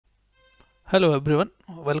Hello everyone,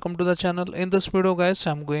 welcome to the channel. In this video guys,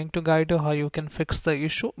 I'm going to guide you how you can fix the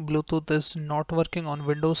issue. Bluetooth is not working on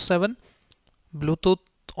Windows 7. Bluetooth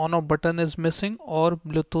on off button is missing or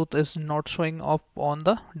Bluetooth is not showing up on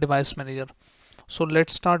the device manager. So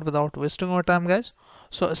let's start without wasting our time guys.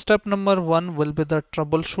 So step number 1 will be the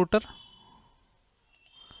troubleshooter.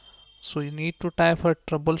 So you need to type for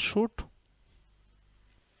troubleshoot.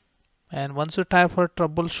 And once you type for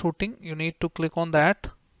troubleshooting, you need to click on that.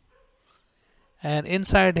 And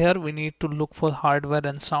inside here we need to look for hardware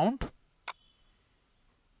and sound,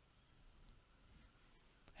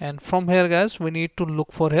 and from here guys we need to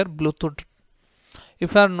look for here Bluetooth.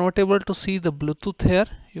 If you are not able to see the Bluetooth here,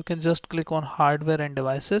 you can just click on hardware and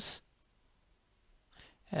devices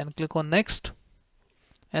and click on next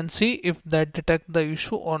and see if that detect the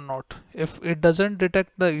issue or not. If it doesn't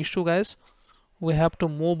detect the issue guys, we have to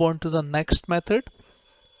move on to the next method.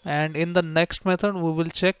 And in the next method we will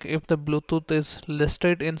check if the Bluetooth is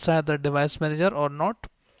listed inside the device manager or not.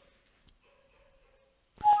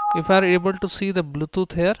 If you are able to see the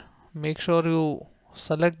Bluetooth here, make sure you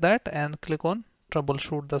select that and click on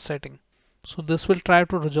troubleshoot the setting. So this will try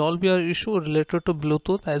to resolve your issue related to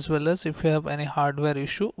Bluetooth, as well as if you have any hardware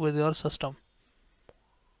issue with your system.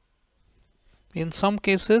 In some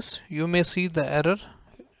cases you may see the error,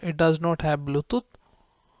 it does not have Bluetooth.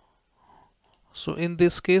 So in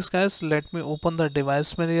this case guys, let me open the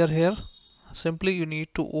device manager here. Simply you need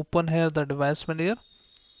to open here the device manager.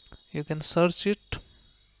 You can search it,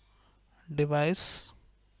 device,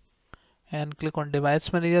 and click on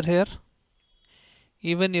device manager here.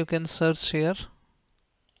 Even you can search here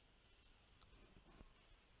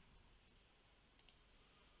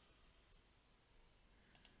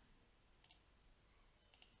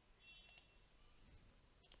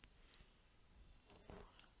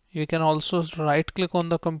you can also right click on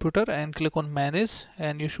the computer and click on manage,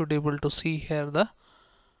 and you should be able to see here the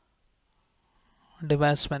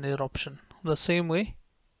device manager option. The same way,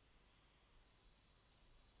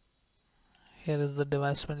 here is the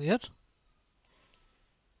device manager.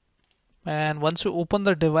 And once you open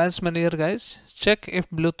the device manager guys, check if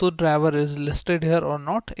Bluetooth driver is listed here or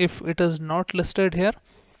not. If it is not listed here,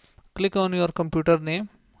 click on your computer name,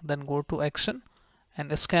 then go to action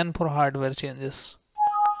and scan for hardware changes.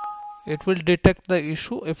 It will detect the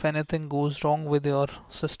issue if anything goes wrong with your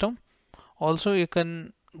system. Also you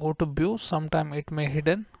can go to view, sometime it may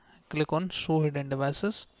hidden. Click on show hidden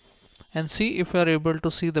devices and see if you are able to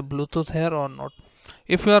see the Bluetooth here or not.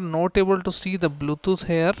 If you are not able to see the Bluetooth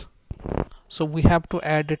here, so we have to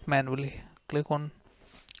add it manually. Click on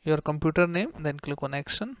your computer name, then click on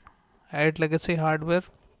action, add legacy hardware,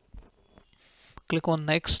 click on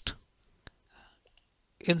next,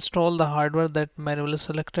 install the hardware that manually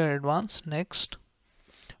selected, advanced, next.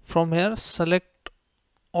 From here select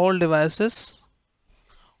all devices,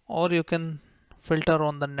 or you can filter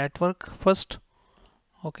on the network first.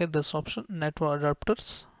 Okay, this option, network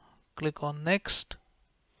adapters, click on next.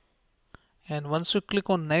 And once you click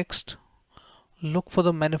on next, look for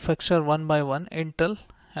the manufacturer one by one, Intel,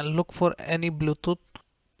 and look for any Bluetooth.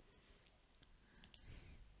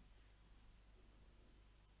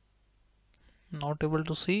 Not able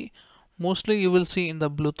to see. Mostly you will see in the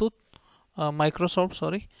Bluetooth, Microsoft,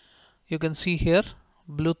 sorry. You can see here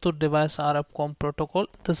Bluetooth device RF-COM protocol.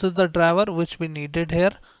 This is the driver which we needed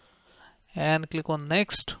here. And click on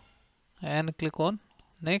next and click on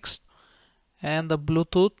next, and the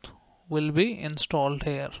Bluetooth will be installed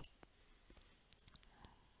here.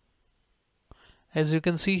 As you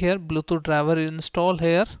can see here, Bluetooth driver is installed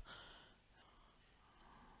here.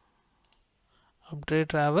 Update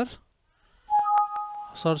driver,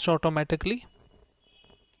 search automatically.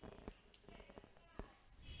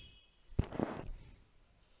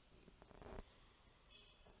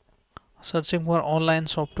 Searching for online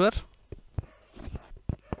software.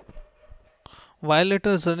 While it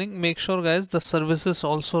is running, make sure guys the service is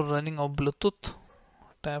also running of Bluetooth.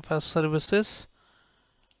 Type as services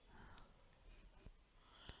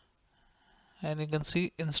and you can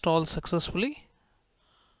see install successfully.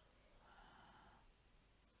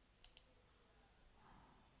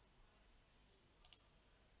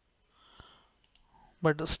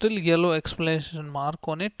 But still yellow exclamation mark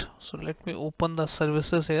on it. So let me open the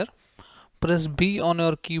services here. Press B on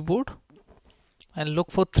your keyboard and look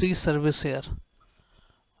for 3 service here.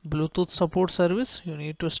 Bluetooth support service, you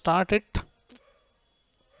need to start it.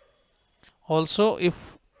 Also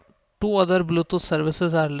if 2 other Bluetooth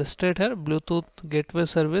services are listed here, Bluetooth gateway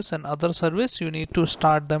service and other service, you need to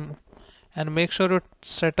start them and make sure you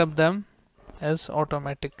set up them as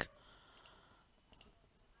automatic.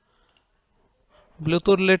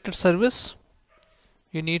 Bluetooth related service,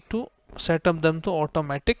 you need to set up them to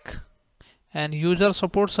automatic, and user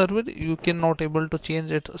support service you cannot able to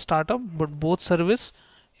change it startup, but both service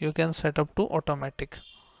you can set up to automatic.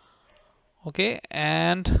 Okay,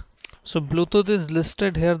 and so Bluetooth is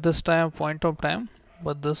listed here this time point of time,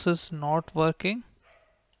 but this is not working.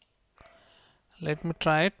 Let me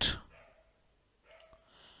try it.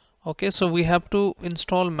 Okay, so we have to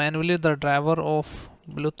install manually the driver of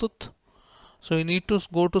Bluetooth. So you need to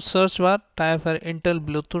go to search bar, type here Intel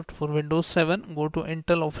Bluetooth for Windows 7, go to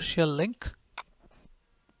Intel official link,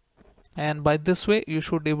 and by this way you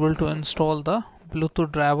should be able to install the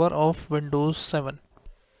Bluetooth driver of Windows 7.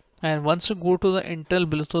 And once you go to the Intel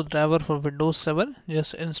Bluetooth driver for Windows 7,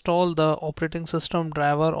 just install the operating system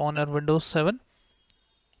driver on your Windows 7.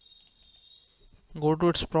 Go to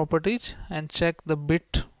its properties and check the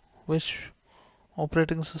bit which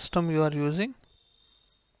operating system you are using.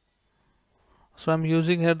 So I'm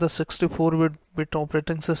using here the 64-bit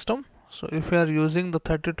operating system. So if you are using the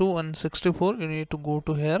 32 and 64, you need to go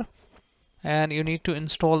to here and you need to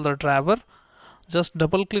install the driver. Just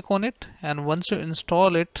double click on it, and once you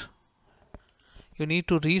install it, you need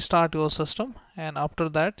to restart your system, and after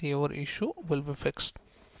that your issue will be fixed.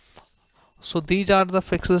 So these are the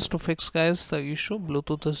fixes to fix, guys, the issue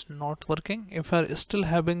Bluetooth is not working. If you are still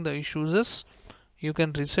having the issues, you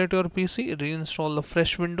can reset your PC, reinstall the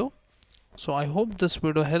fresh window. So I hope this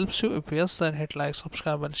video helps you. If yes, then hit like,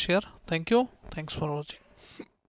 subscribe and share. Thank you. Thanks for watching.